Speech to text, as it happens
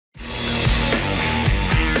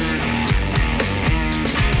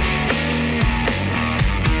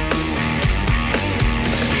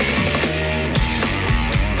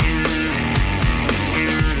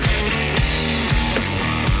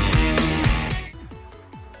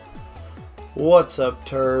What's up,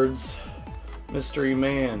 turds? Mystery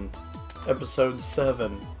Man, episode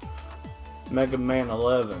 7, Megaman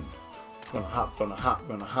 11. Gonna hop, gonna hop,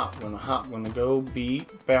 gonna hop, gonna hop, gonna go beat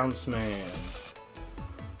Bounce Man.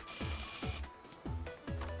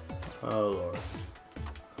 Oh Lord.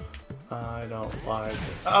 I don't like it.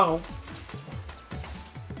 Oh!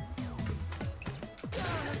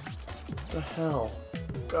 What the hell?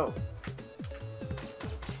 Go!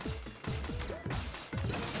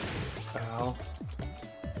 Ow.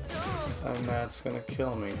 And that's gonna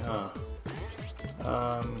kill me, huh?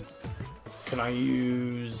 Can I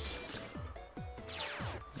use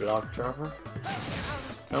block dropper?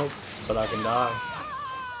 Nope, but I can die.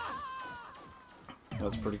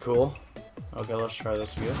 That's pretty cool. Okay, let's try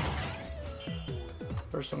this again.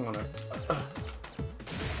 First I'm gonna...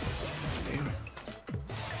 damn it.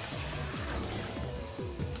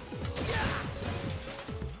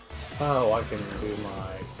 Oh, I can do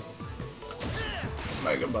my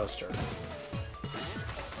Mega Buster.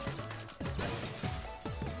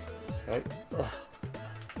 Okay. Ugh.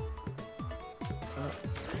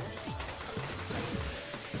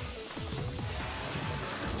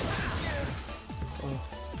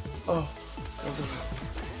 Oh.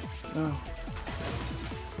 No.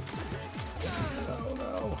 Oh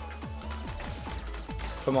no.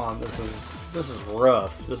 Come on, this is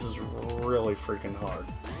rough. This is really freaking hard.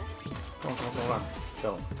 Come on.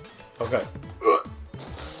 Kill him. Okay.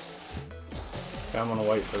 Okay, I'm gonna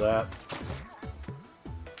wait for that.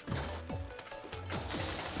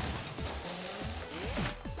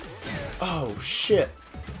 Oh shit!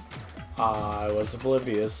 I was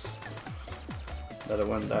oblivious that it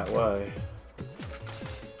went that way.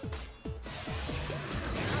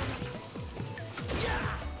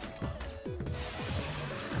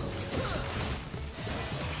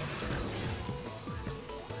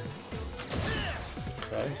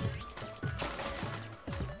 Okay.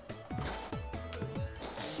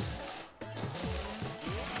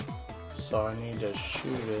 So I need to shoot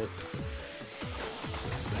it.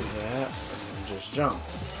 Do that and then just jump.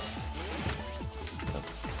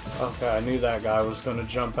 Okay, I knew that guy was going to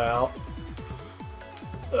jump out.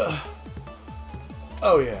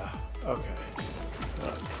 Oh yeah, okay.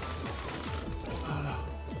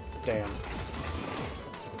 Damn.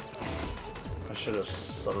 I should have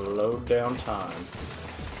slowed down time.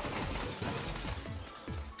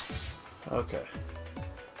 Okay.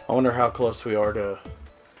 I wonder how close we are to...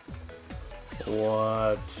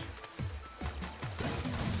 what?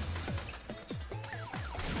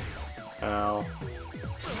 Ow.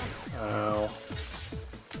 Ow.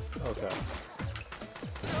 Okay.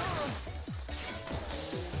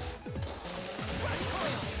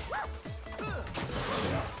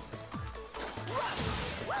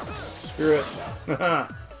 Screw it.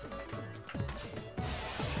 Damn.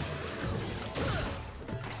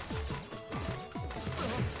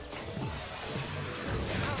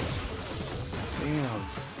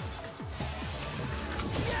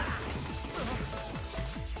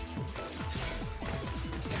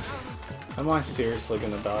 Am I seriously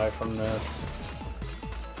gonna die from this?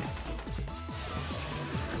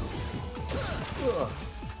 Ugh.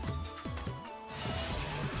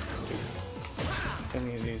 Do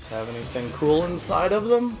any of these have anything cool inside of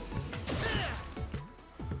them?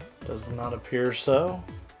 Does not appear so.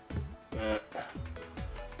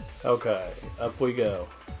 Okay, up we go.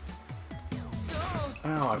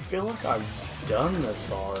 Ow, I feel like I've done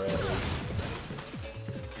this already.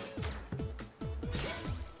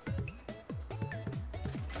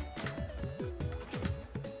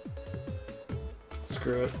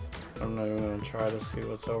 Screw it. I'm not even gonna try to see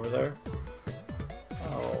what's over there.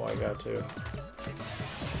 Oh, I got to.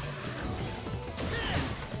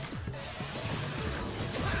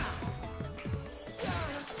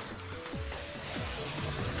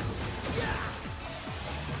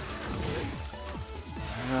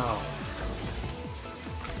 Ow.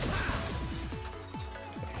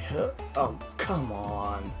 Oh, come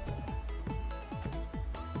on.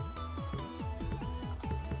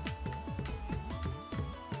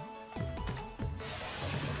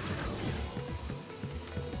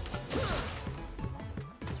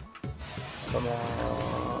 Come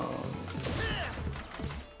on.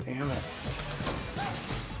 Damn it.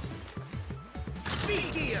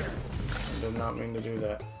 I did not mean to do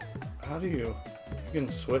that. How do you... you can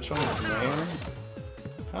switch on command?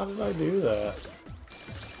 How did I do that?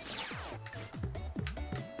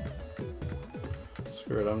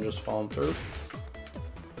 Screw it, I'm just falling through.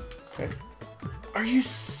 Okay. Are you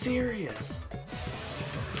serious?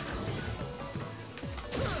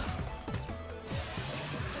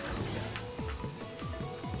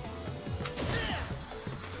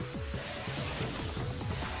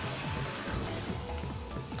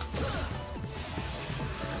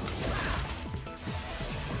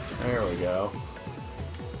 go.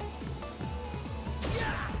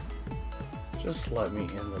 Just let me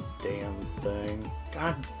in the damn thing.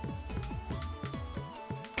 God.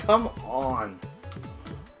 Come on.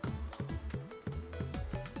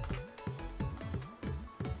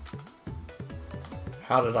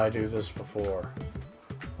 How did I do this before?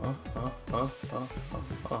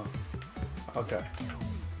 Okay.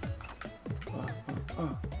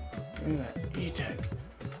 Give me that E-Tank.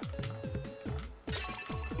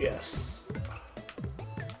 Yes.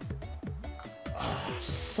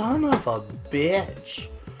 Son of a bitch.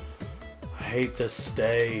 I hate this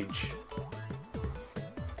stage.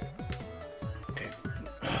 Okay.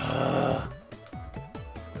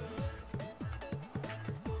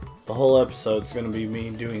 The whole episode's gonna be me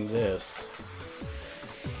doing this.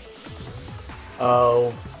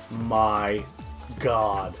 Oh my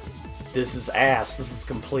god. This is ass. This is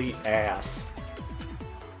complete ass.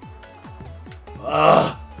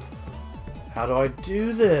 Ugh! How do I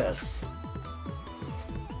do this?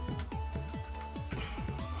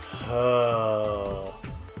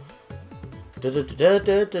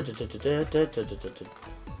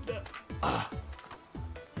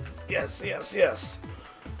 Yes, yes, yes.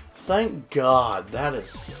 Thank God. That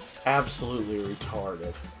is absolutely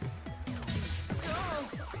retarded.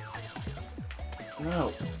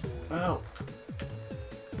 No. No.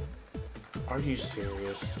 Are you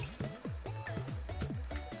serious?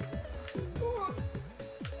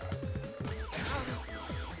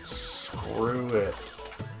 Screw it.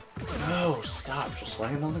 No, stop. Just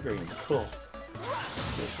land on the green. Cool.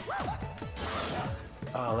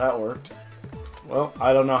 Oh, that worked. Well,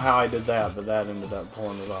 I don't know how I did that, but that ended up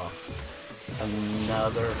pulling it off.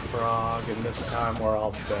 Another frog, and this time we're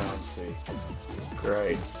all bouncy.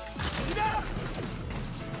 Great.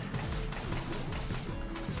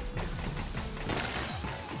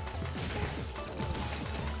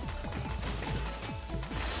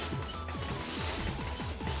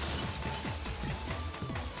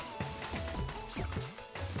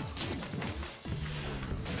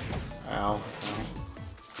 Ow.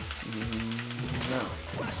 No.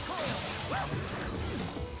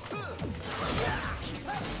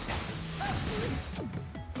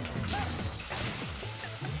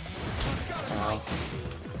 Ow.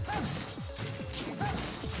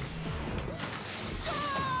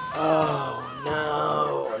 Oh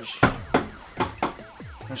no!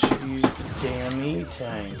 I should use the damn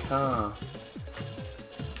E-Tank, huh?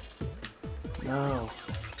 No.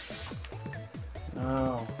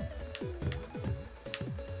 No.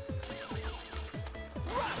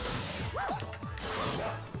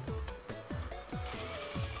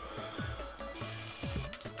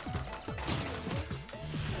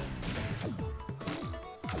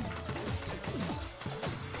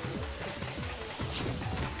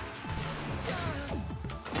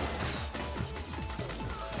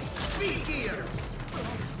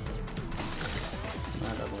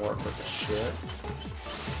 That doesn't work with the shit.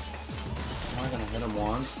 Am I gonna hit him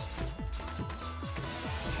once?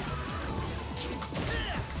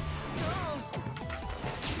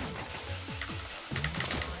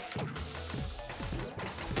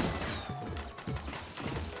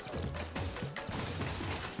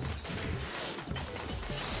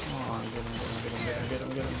 Come on, get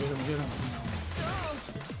him.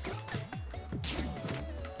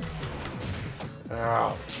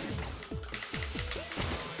 Ow.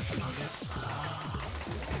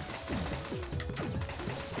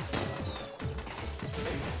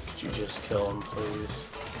 Could you just kill him, please?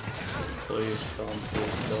 Please kill him,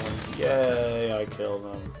 please kill him. Yay, I killed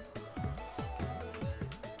him.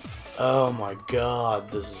 Oh my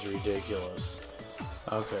god, this is ridiculous.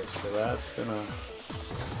 Okay, so that's gonna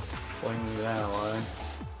fling me that way.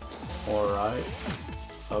 Alright.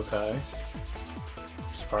 Okay.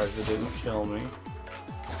 Surprised it didn't kill me.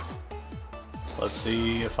 Let's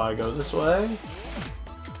see if I go this way.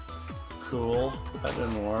 Cool. That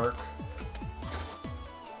didn't work.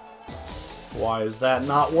 Why is that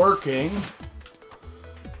not working?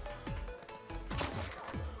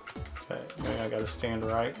 Okay, maybe I gotta stand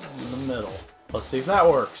right in the middle. Let's see if that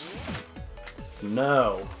works.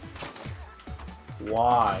 No.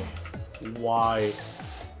 Why? Why?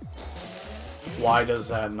 Why does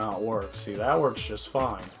that not work? See, that works just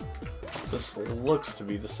fine. This looks to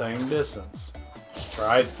be the same distance. Let's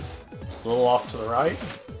try it. A little off to the right.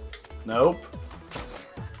 Nope.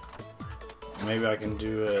 Maybe I can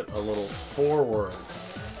do it a little forward.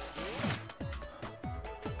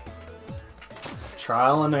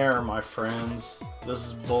 Trial and error, my friends. This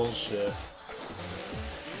is bullshit.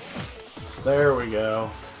 There we go.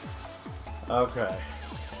 Okay.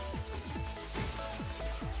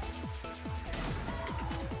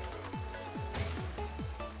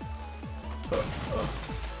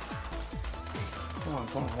 Come on,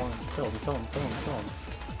 come on, come on. Kill him, kill him, kill him, kill him.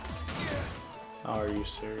 Oh, are you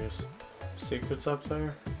serious? Secrets up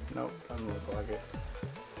there? Nope, doesn't look like it.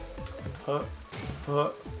 Huh,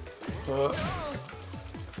 huh, huh,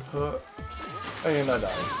 huh. And I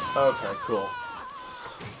died. Okay, cool.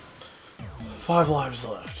 5 lives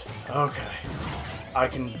left. Okay. I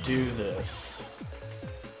can do this.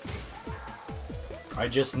 I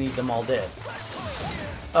just need them all dead.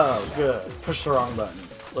 Oh, good. Push the wrong button.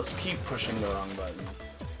 Let's keep pushing the wrong button.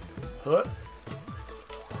 Huh.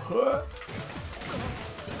 Huh.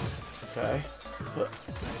 Okay. Huh.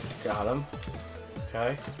 Got him.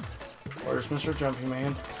 Okay. Where's Mr. Jumpy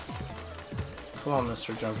Man? Come on,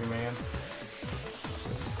 Mr. Jumpy Man.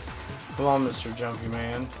 Come on, Mr. Jumpy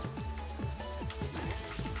Man.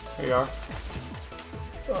 Here you are.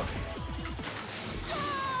 Oh.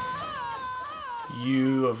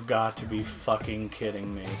 You have got to be fucking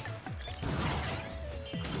kidding me.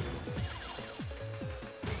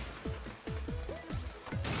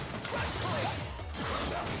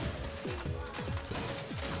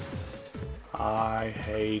 I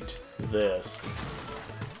hate this.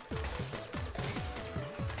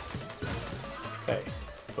 Okay,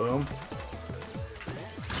 boom.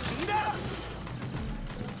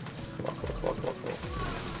 Come on.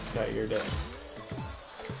 Okay, you're dead.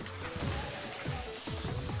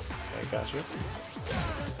 Okay, got you.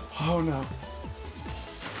 Oh no.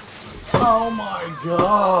 Oh my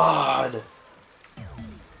god!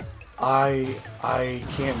 I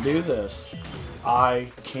can't do this. I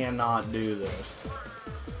cannot do this.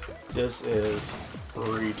 This is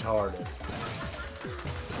retarded.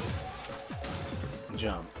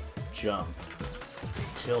 Jump. Jump.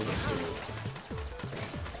 Kill this dude.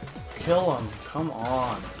 Kill him. Come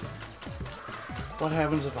on. What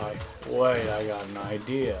happens if I... Wait, I got an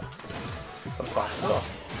idea. What if I... Oh.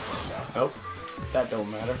 Nope. That don't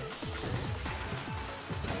matter.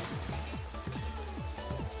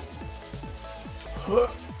 Huh.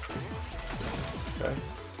 Okay.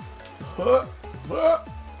 Huh. Huh.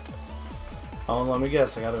 Oh, let me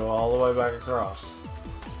guess. I gotta go all the way back across.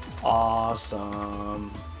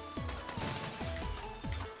 Awesome.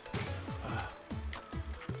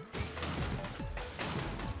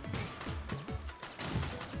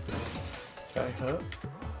 Okay, huh,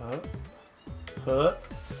 huh, huh.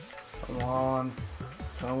 Come on,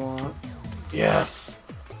 come on. Yes!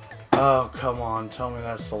 Oh, come on. Tell me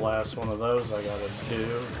that's the last one of those I gotta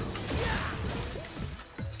do.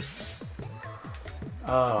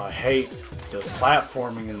 Oh, I hate the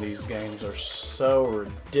platforming in these games. Are so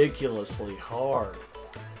ridiculously hard.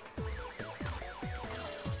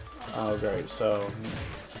 Oh, great. So,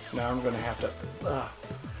 now I'm gonna have to...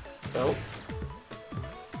 Nope.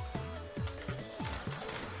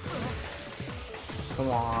 Come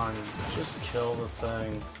on, just kill the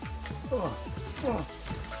thing.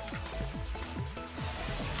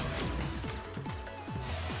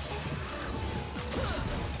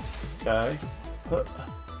 Okay.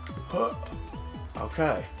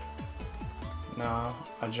 Okay. Now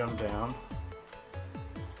I jump down.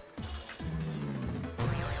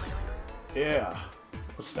 Yeah.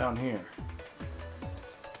 What's down here?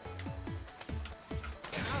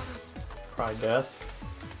 Probably death.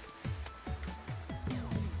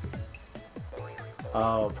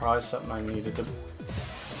 Oh, probably something I needed to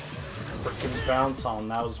freaking bounce on.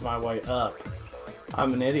 That was my way up.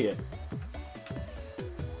 I'm an idiot.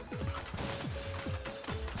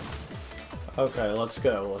 Okay, let's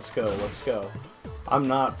go, let's go, let's go. I'm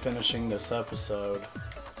not finishing this episode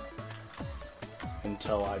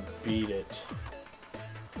until I beat it.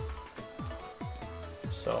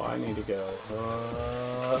 So I need to go.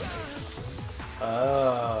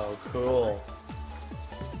 Oh, cool.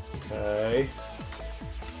 Okay.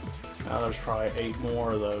 Now there's probably 8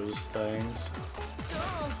 more of those things.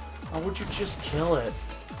 Oh, would you just kill it?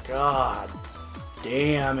 God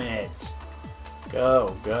damn it.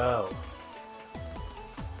 Go, go.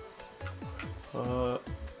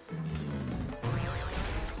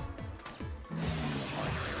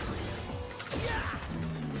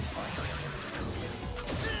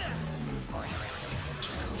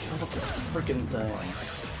 Just kill the freaking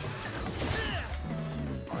things.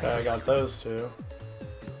 Okay, I got those two.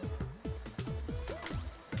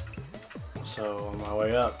 So on my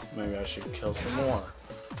way up, maybe I should kill some more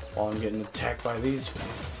while I'm getting attacked by these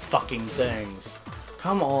fucking things.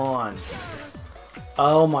 Come on.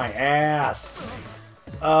 Oh my ass.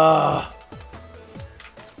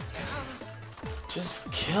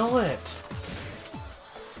 Just kill it.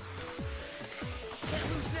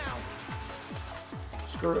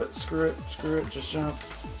 Screw it, screw it, screw it, just jump.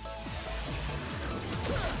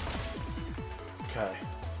 Okay.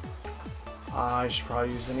 I should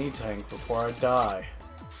probably use an E-tank before I die.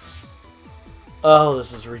 Oh,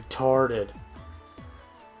 this is retarded.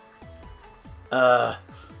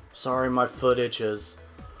 Sorry my foot itches.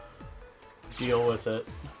 Deal with it.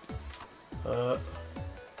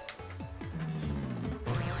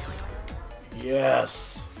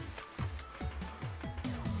 Yes.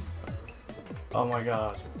 Oh my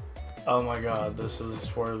god. Oh my god, this is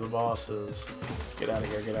where the boss is. Get out of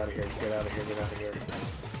here, get out of here, get out of here, get out of here.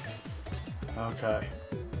 Okay.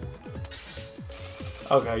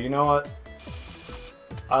 Okay, you know what?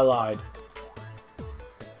 I lied.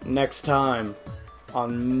 Next time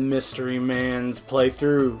on Mystery Man's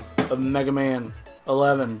playthrough of Mega Man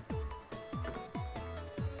 11,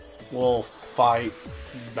 we'll fight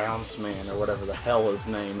Bounce Man or whatever the hell his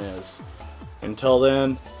name is. Until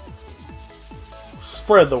then,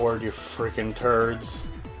 spread the word, you freaking turds.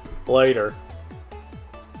 Later.